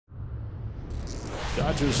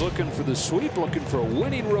Dodgers looking for the sweep, looking for a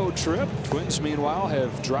winning road trip. Twins, meanwhile,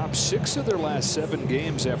 have dropped 6 of their last 7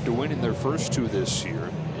 games after winning their first 2 this year.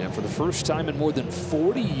 And for the first time in more than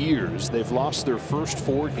 40 years, they've lost their first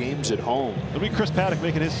 4 games at home. It'll be Chris Paddack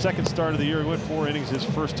making his second start of the year. He went 4 innings his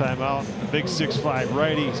first time out. A big 6'5"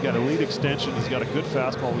 righty. He's got a lead extension. He's got a good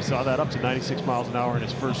fastball. We saw that up to 96 miles an hour in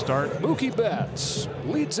his first start. Mookie Betts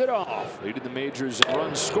leads it off, leading the majors in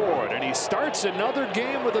runs scored, and he starts another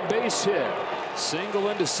game with a base hit. Single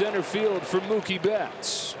into center field for Mookie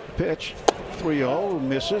Betts. Pitch 3-0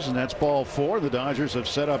 misses, and that's ball 4. The Dodgers have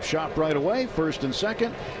set up shop right away, first and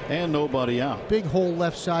second, and nobody out. Big hole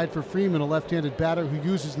left side for Freeman, a left-handed batter who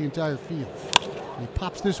uses the entire field. He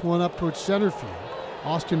pops this one up towards center field.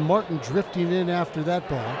 Austin Martin drifting in after that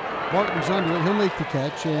ball. Martin's under it. He'll make the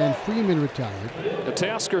catch, and Freeman retired.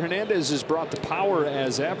 Teoscar Hernandez has brought the power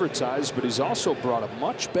as advertised, but he's also brought a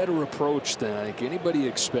much better approach than I think anybody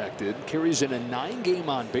expected. Carries in a 9-game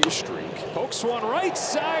on-base streak. Pokes one right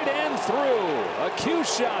side and through. A cue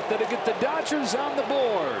shot that'll get the Dodgers on the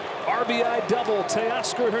board. RBI double,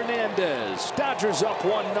 Teoscar Hernandez. Dodgers up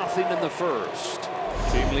 1-0 in the first.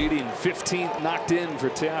 Team leading 15th knocked in for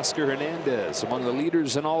Teoscar Hernandez, among the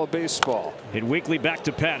leaders in all of baseball. Hit weakly back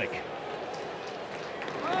to Paddack.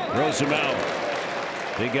 Throws him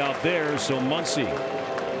out. Big out there, so Muncy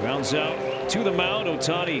grounds out to the mound.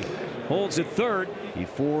 Ohtani holds at third.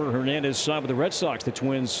 Before Hernandez signed with the Red Sox, the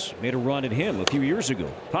Twins made a run at him a few years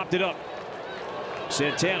ago. Popped it up.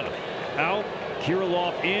 Santana out.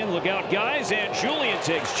 Kirilloff in. Look out, guys, and Julian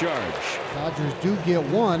takes charge. Dodgers do get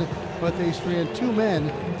one, but they strand 2 men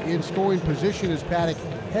in scoring position as Paddack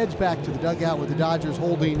heads back to the dugout with the Dodgers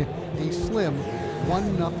holding a slim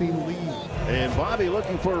 1-0 lead. And Bobby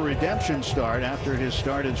looking for a redemption start after his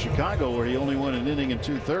start in Chicago, where he only won an inning and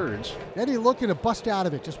 2/3. Eddie looking to bust out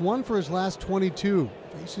of it. Just 1 for his last 22.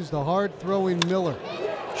 Faces the hard-throwing Miller.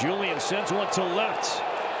 Julian sends one to left.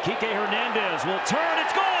 Kike Hernandez will turn.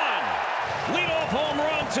 It's gone. Leadoff home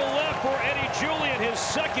run to left for Eddie Julian, his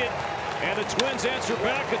second. And the Twins answer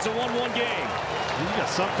back. It's a 1-1 game. He's got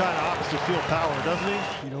some kind of opposite field power, doesn't he?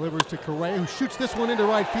 He delivers to Correa, who shoots this one into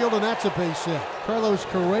right field, and that's a base hit. Carlos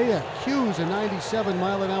Correa cues a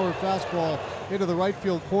 97-mile-an-hour fastball into the right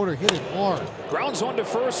field corner. Hit it hard. Grounds one to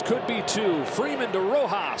first, could be 2. Freeman to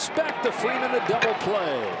Rojas. Back to Freeman, a double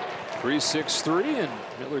play. 3-6-3, and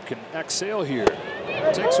Miller can exhale here.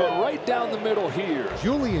 Takes one right down the middle here.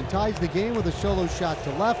 Julian ties the game with a solo shot to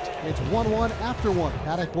left. It's 1-1 after 1.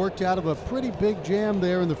 Paddack worked out of a pretty big jam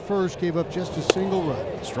there in the first, gave up just a single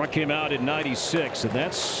run. Struck him out at 96, and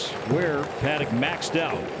that's where Paddack maxed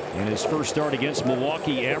out in his first start against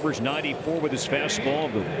Milwaukee. Averaged 94 with his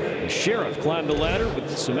fastball. The Sheriff climbed the ladder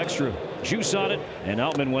with some extra juice on it, and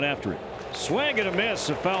Outman went after it. Swing and a miss,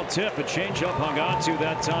 a foul tip, a changeup hung on to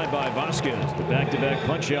that time by Vasquez. The back-to-back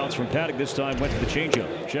punch-outs from Paddack this time went to the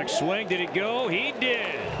changeup. Check swing, did it go? He did.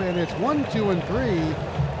 And it's 1, 2, and 3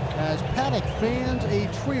 as Paddack fans a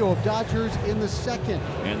trio of Dodgers in the second.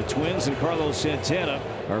 And the Twins and Carlos Santana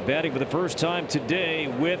are batting for the first time today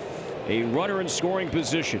with a runner in scoring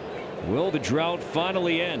position. Will the drought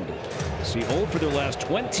finally end? See 0 for their last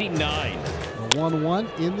 29. 1-1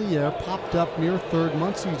 in the air, popped up near third.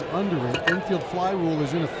 Muncy's under it. Infield fly rule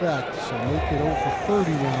is in effect, so make it 0 for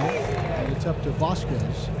 30 now. And it's up to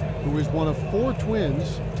Vasquez, who is one of 4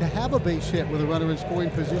 Twins to have a base hit with a runner in scoring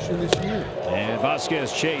position this year. And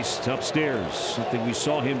Vasquez chased upstairs, something we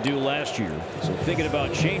saw him do last year. So thinking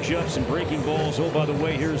about changeups and breaking balls. Oh, by the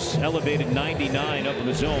way, here's elevated 99 up in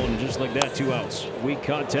the zone, just like that, 2 outs. Weak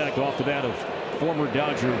contact off the bat of former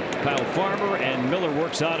Dodger Kyle Farmer, and Miller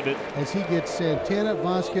works out of it as he gets Santana,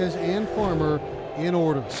 Vasquez, and Farmer in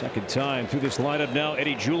order. Second time through this lineup now.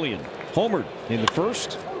 Eddie Julian homered in the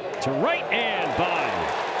first to right and by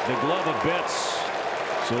the glove of Betts.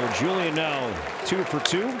 So Julian now 2 for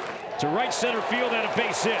 2 to right center field and a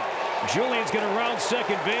base hit. Julian's going to round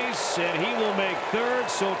second base, and he will make third.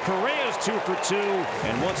 So Correa's 2 for 2,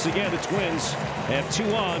 and once again the Twins have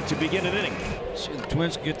 2 on to begin an inning. See the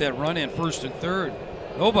Twins get that run in first and third.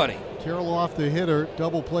 Nobody. Kirilloff the hitter,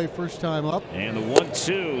 double play first time up. And the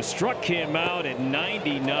 1-2 struck him out at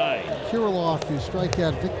 99. Kirilloff is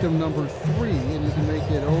strikeout victim number 3, and you can make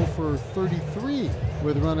it 0 for 33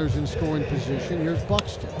 with runners in scoring position. Here's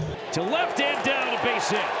Buxton. To left and down, a base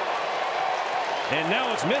hit. And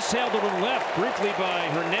now it's mishandled to left briefly by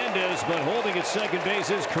Hernandez, but holding at second base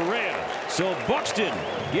is Correa. So Buxton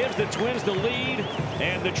gives the Twins the lead,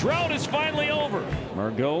 and the drought is finally over.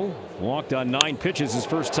 Margot walked on 9 pitches his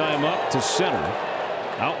first time up to center.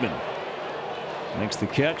 Outman makes the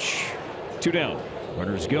catch. 2 down.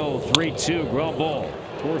 Runners go. 3-2. Ground ball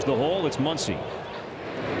towards the hole. It's Muncy.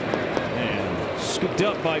 And Scooped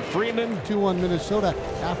up by Freeman. 2-1 Minnesota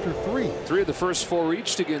after 3. 3 of the first 4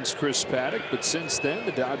 reached against Chris Paddock, but since then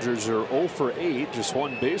the Dodgers are 0 for 8, just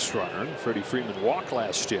 1 base runner. Freddie Freeman walked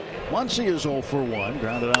last inning. Muncy is 0 for 1,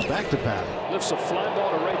 grounded out back to Paddock. Lifts a fly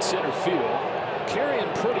ball to right center field,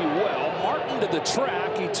 carrying pretty well. Martin to the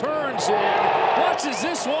track, he turns in, watches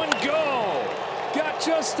this one go. Got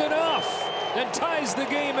just enough and ties the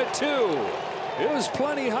game at 2. It was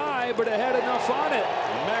plenty high, but it had enough on it.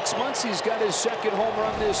 And Max Muncy's got his 2nd home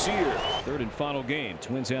run this year. 3rd and final game.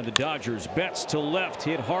 Twins and the Dodgers. Betts to left,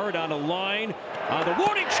 hit hard on a line. On the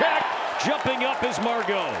warning track, jumping up is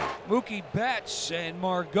Margot. Mookie Betts and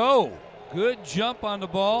Margot. Good jump on the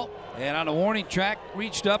ball. And on the warning track,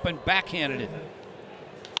 reached up and backhanded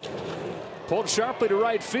it. Pulled sharply to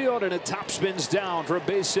right field, and it top spins down for a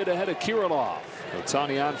base hit ahead of Kirilloff.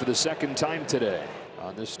 Ohtani on for the 2nd time today.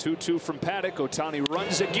 On this 2-2 from Paddock, Ohtani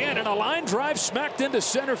runs again, and a line drive smacked into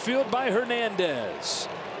center field by Hernandez.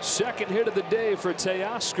 2nd hit of the day for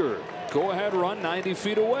Teoscar. Go-ahead run 90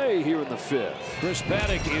 feet away here in the 5th. Chris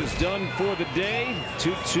Paddock is done for the day.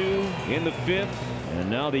 2-2 in the 5th. And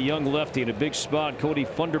now the young lefty in a big spot. Cody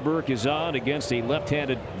Funderburk is on against a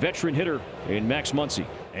left-handed veteran hitter in Max Muncy.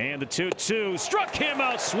 And the 2-2 struck him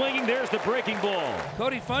out swinging. There's the breaking ball.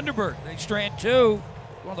 Cody Funderburk, they strand 2.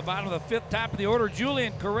 On the bottom of the 5th, top of the order,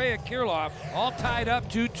 Julian Correa, Kirilloff, all tied up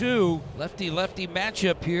 2-2. Lefty-lefty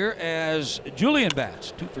matchup here as Julian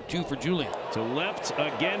bats. 2 for 2 for Julian. To left,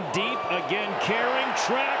 again deep, again carrying,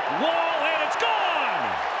 track, wall, and it's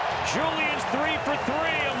gone! Julian's 3 for 3,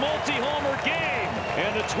 a multi-homer game.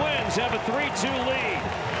 And the Twins have a 3-2 lead.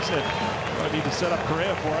 I said, I need to set up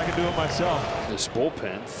Correa for. I can do it myself. This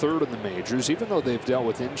bullpen, 3rd in the majors, even though they've dealt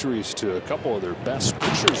with injuries to a couple of their best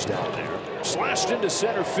pitchers down there. Slashed into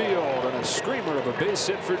center field, and a screamer of a base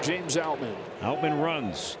hit for James Outman. Outman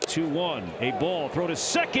runs 2-1, a ball throw to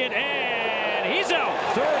 2nd, and he's out.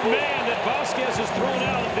 3rd man that Vasquez has thrown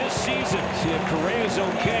out this season. See if Correa's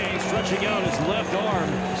okay, stretching out his left arm.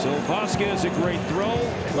 So Vasquez a great throw.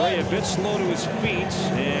 Correa a bit slow to his feet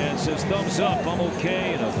and says thumbs up, I'm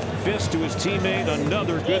okay, and a fist to his teammate.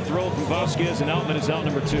 Another good throw from Vasquez, and Outman is out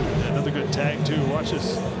number 2. Another good tag too. Watch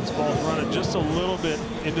this. This ball's running just a little bit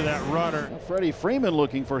into that runner. Freddie Freeman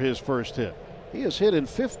looking for his first hit. He has hit in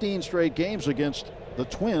 15 straight games against the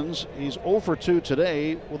Twins. He's 0 for 2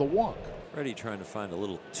 today with a walk. Freddie trying to find a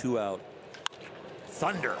little 2-out.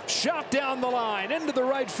 Thunder shot down the line into the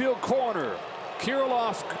right field corner.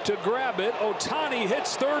 Kirilloff to grab it. Ohtani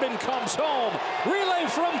hits 3rd and comes home. Relay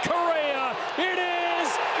from Correa. It is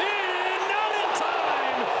in, not in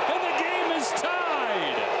time, and the game is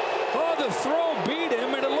tied. Oh, the throw beat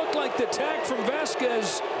him, and it looked like the tag from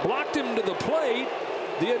Vasquez blocked him to the plate.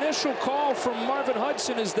 The initial call from Marvin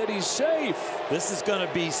Hudson is that he's safe. This is going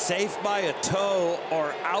to be safe by a toe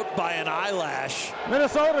or out by an eyelash.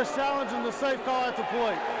 Minnesota's challenging the safe call at the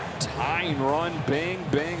plate. Tying run, bang,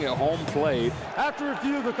 bang at home plate. After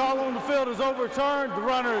review, the call on the field is overturned. The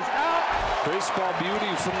runner is out. Baseball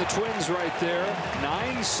beauty from the Twins right there.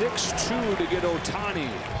 9-6-2 to get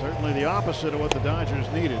Ohtani. Certainly the opposite of what the Dodgers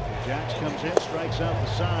needed. Jax comes in, strikes out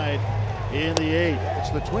the side in the 8th. It's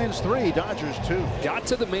the Twins 3, Dodgers 2. Got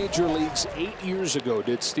to the major leagues 8 years ago,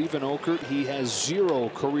 did Stephen Okert. He has 0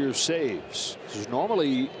 career saves. This is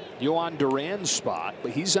normally Yohan Duran's spot,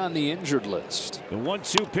 but he's on the injured list. The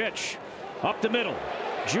 1-2 pitch up the middle.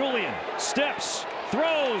 Julian steps,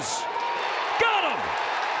 throws, got him!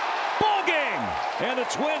 Ball game! And the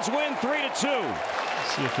Twins win 3-2.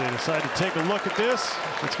 See if they decide to take a look at this.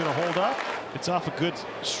 If it's going to hold up. It's off a good,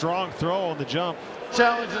 strong throw on the jump.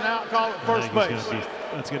 Challenge and out call at first base.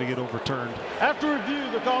 That's going to get overturned. After review,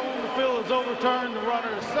 the call on the field is overturned. The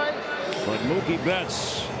runner is safe. But Mookie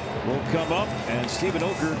Betts will come up, and Stephen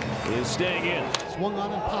Okert is staying in. Swung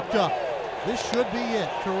on and popped up. This should be it.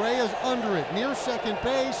 Correa's under it, near 2nd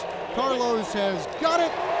base. Carlos has got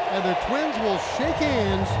it, and the Twins will shake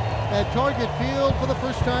hands at Target Field for the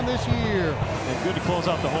first time this year. And good to close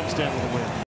out the homestand with a win.